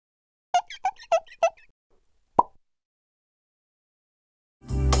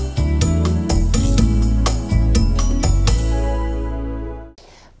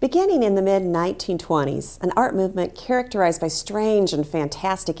Beginning in the mid-1920s, an art movement characterized by strange and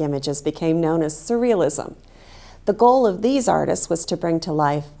fantastic images became known as Surrealism. The goal of these artists was to bring to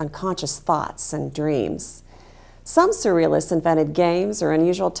life unconscious thoughts and dreams. Some Surrealists invented games or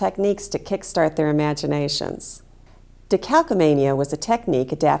unusual techniques to kickstart their imaginations. Decalcomania was a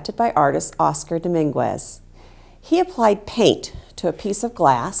technique adapted by artist Oscar Dominguez. He applied paint to a piece of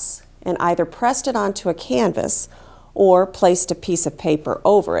glass and either pressed it onto a canvas or placed a piece of paper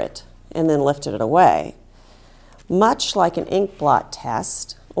over it and then lifted it away. Much like an ink blot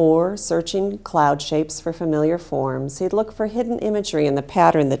test or searching cloud shapes for familiar forms, he'd look for hidden imagery in the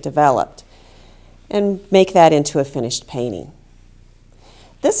pattern that developed and make that into a finished painting.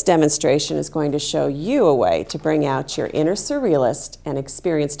 This demonstration is going to show you a way to bring out your inner surrealist and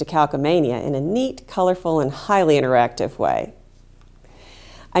experience decalcomania in a neat, colorful, and highly interactive way.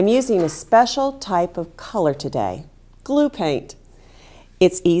 I'm using a special type of color today, glue paint.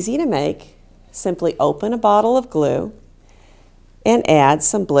 It's easy to make. Simply open a bottle of glue and add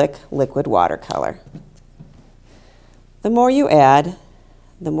some Blick liquid watercolor. The more you add,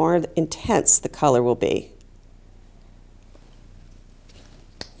 the more intense the color will be.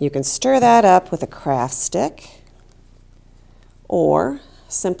 You can stir that up with a craft stick or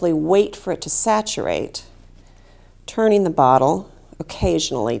simply wait for it to saturate, turning the bottle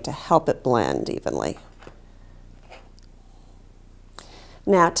occasionally to help it blend evenly.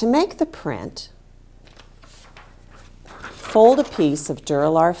 Now, to make the print, fold a piece of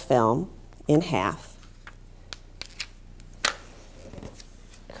Duralar film in half,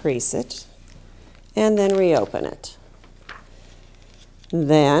 crease it, and then reopen it.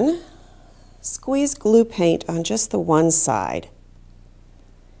 Then, squeeze glue paint on just the one side.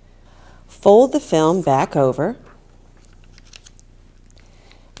 Fold the film back over,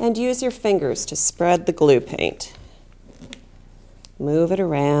 and use your fingers to spread the glue paint. Move it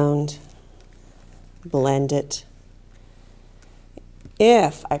around, blend it.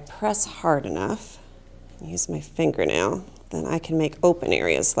 If I press hard enough, use my fingernail, then I can make open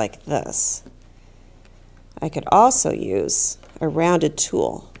areas like this. I could also use a rounded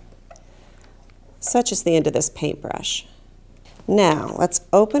tool, such as the end of this paintbrush. Now, let's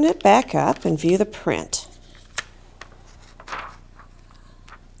open it back up and view the print.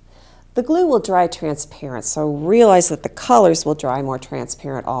 The glue will dry transparent, so realize that the colors will dry more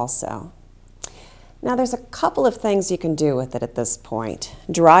transparent also. Now there's a couple of things you can do with it at this point.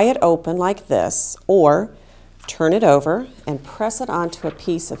 Dry it open like this, or turn it over and press it onto a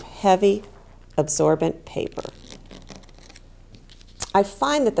piece of heavy, absorbent paper. I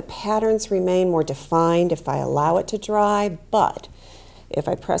find that the patterns remain more defined if I allow it to dry, but if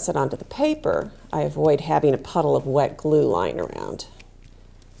I press it onto the paper, I avoid having a puddle of wet glue lying around.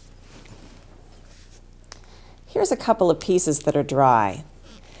 Here's a couple of pieces that are dry.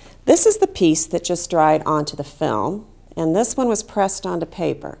 This is the piece that just dried onto the film, and this one was pressed onto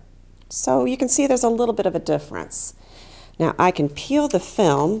paper. So you can see there's a little bit of a difference. Now I can peel the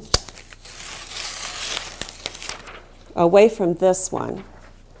film away from this one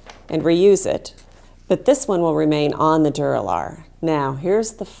and reuse it, but this one will remain on the Duralar. Now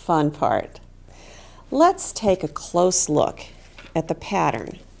here's the fun part. Let's take a close look at the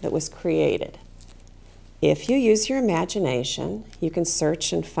pattern that was created. If you use your imagination, you can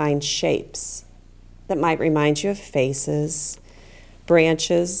search and find shapes that might remind you of faces,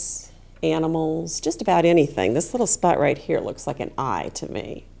 branches, animals, just about anything. This little spot right here looks like an eye to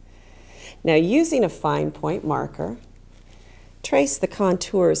me. Now, using a fine point marker, trace the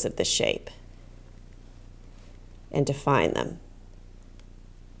contours of the shape and define them.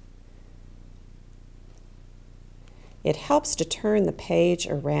 It helps to turn the page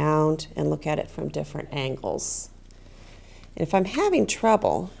around and look at it from different angles. And if I'm having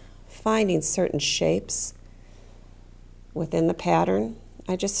trouble finding certain shapes within the pattern,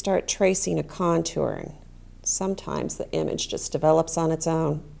 I just start tracing a contour, and sometimes the image just develops on its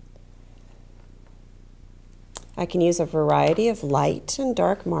own. I can use a variety of light and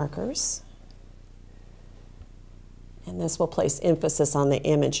dark markers, and this will place emphasis on the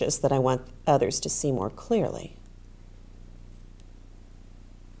images that I want others to see more clearly.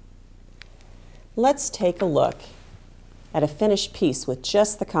 Let's take a look at a finished piece with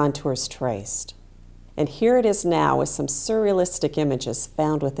just the contours traced. And here it is now with some surrealistic images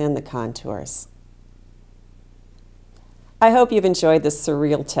found within the contours. I hope you've enjoyed this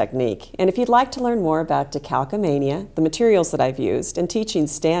surreal technique, and if you'd like to learn more about Decalcomania, the materials that I've used, and teaching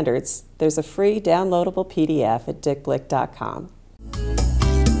standards, there's a free downloadable PDF at dickblick.com.